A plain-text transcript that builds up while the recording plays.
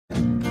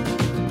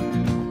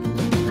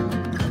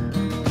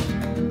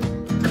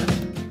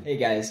Hey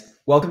guys,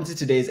 welcome to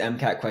today's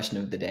MCAT question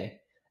of the day.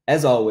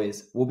 As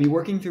always, we'll be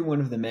working through one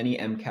of the many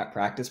MCAT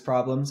practice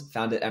problems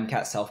found at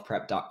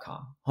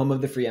MCATselfprep.com, home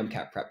of the free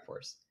MCAT prep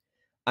course.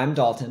 I'm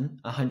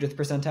Dalton, a 100th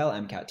percentile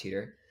MCAT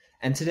tutor,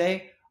 and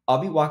today I'll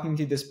be walking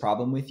through this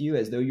problem with you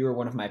as though you were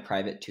one of my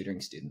private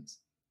tutoring students.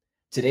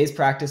 Today's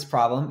practice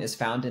problem is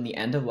found in the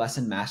end of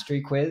lesson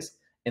mastery quiz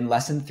in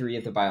lesson 3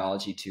 of the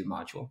Biology 2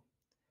 module.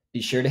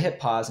 Be sure to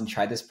hit pause and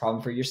try this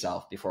problem for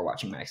yourself before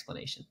watching my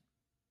explanation.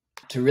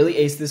 To really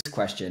ace this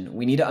question,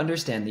 we need to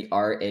understand the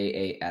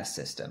RAAS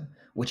system,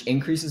 which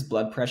increases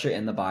blood pressure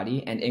in the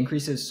body and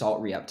increases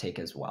salt reuptake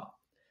as well.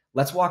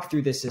 Let's walk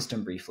through this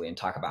system briefly and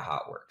talk about how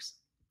it works.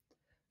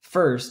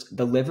 First,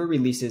 the liver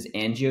releases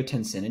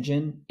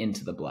angiotensinogen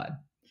into the blood,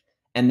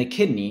 and the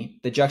kidney,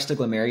 the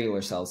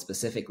juxtaglomerular cells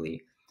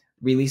specifically,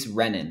 release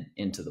renin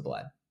into the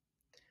blood.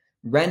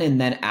 Renin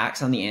then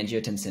acts on the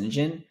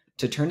angiotensinogen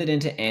to turn it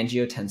into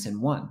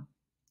angiotensin 1.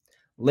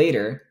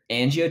 Later,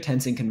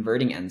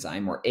 angiotensin-converting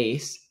enzyme, or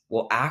ACE,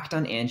 will act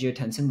on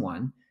angiotensin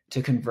 1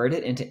 to convert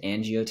it into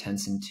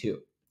angiotensin 2.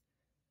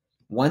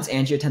 Once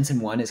angiotensin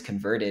 1 is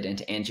converted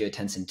into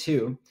angiotensin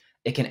 2,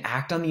 it can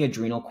act on the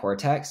adrenal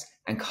cortex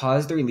and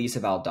cause the release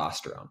of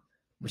aldosterone,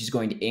 which is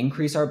going to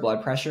increase our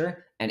blood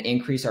pressure and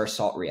increase our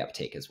salt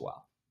reuptake as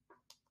well.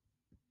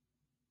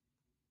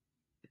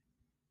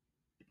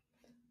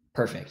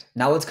 Perfect.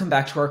 Now let's come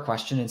back to our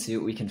question and see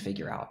what we can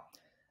figure out.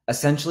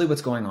 Essentially,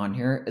 what's going on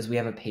here is we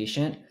have a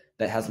patient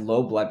that has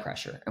low blood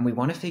pressure, and we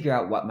want to figure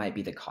out what might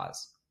be the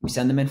cause. We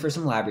send them in for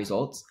some lab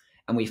results,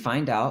 and we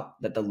find out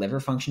that the liver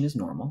function is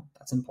normal.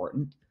 That's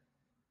important.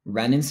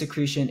 Renin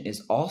secretion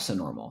is also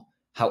normal.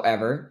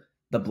 However,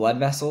 the blood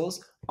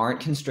vessels aren't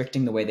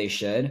constricting the way they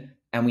should,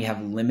 and we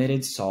have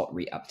limited salt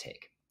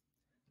reuptake.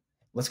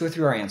 Let's go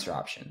through our answer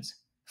options.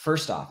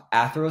 First off,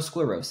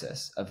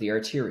 atherosclerosis of the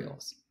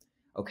arterioles.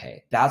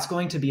 Okay, that's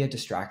going to be a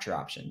distractor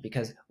option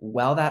because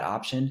while that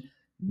option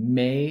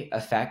may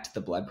affect the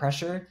blood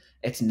pressure,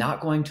 it's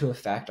not going to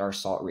affect our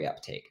salt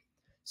reuptake.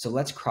 So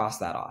let's cross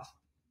that off.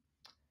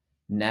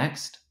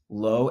 Next,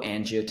 low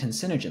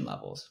angiotensinogen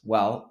levels.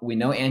 Well, we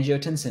know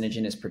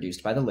angiotensinogen is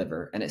produced by the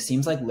liver, and it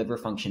seems like liver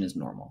function is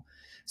normal.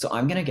 So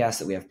I'm going to guess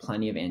that we have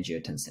plenty of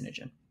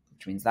angiotensinogen,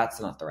 which means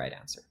that's not the right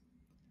answer.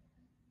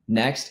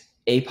 Next,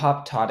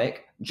 apoptotic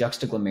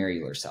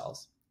juxtaglomerular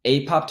cells.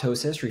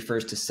 Apoptosis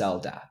refers to cell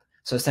death.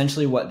 So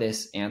essentially what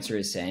this answer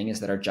is saying is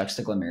that our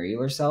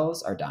juxtaglomerular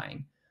cells are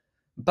dying.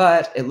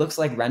 But it looks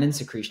like renin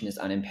secretion is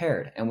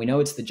unimpaired, and we know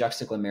it's the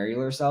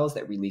juxtaglomerular cells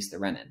that release the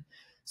renin.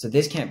 So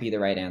this can't be the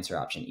right answer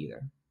option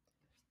either.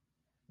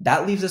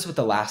 That leaves us with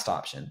the last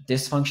option,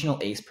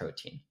 dysfunctional ACE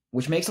protein,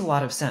 which makes a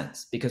lot of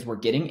sense because we're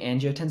getting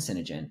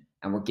angiotensinogen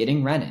and we're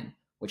getting renin,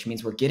 which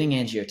means we're getting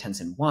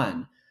angiotensin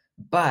 1,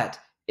 but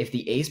if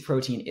the ACE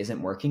protein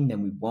isn't working,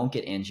 then we won't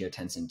get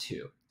angiotensin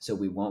 2. So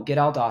we won't get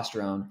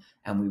aldosterone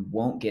and we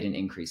won't get an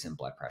increase in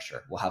blood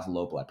pressure. We'll have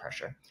low blood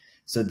pressure.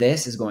 So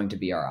this is going to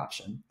be our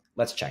option.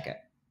 Let's check it.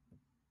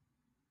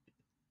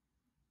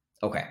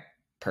 Okay,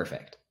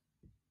 perfect.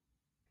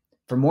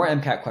 For more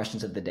MCAT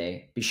questions of the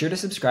day, be sure to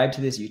subscribe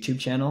to this YouTube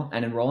channel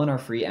and enroll in our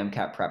free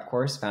MCAT prep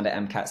course found at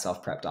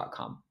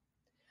MCATselfprep.com.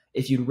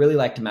 If you'd really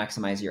like to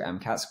maximize your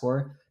MCAT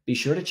score, be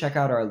sure to check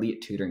out our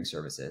elite tutoring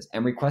services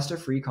and request a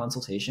free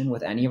consultation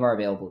with any of our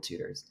available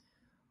tutors.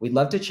 We'd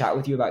love to chat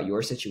with you about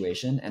your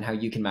situation and how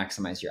you can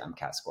maximize your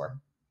MCAT score.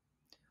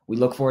 We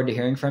look forward to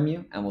hearing from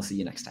you, and we'll see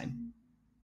you next time.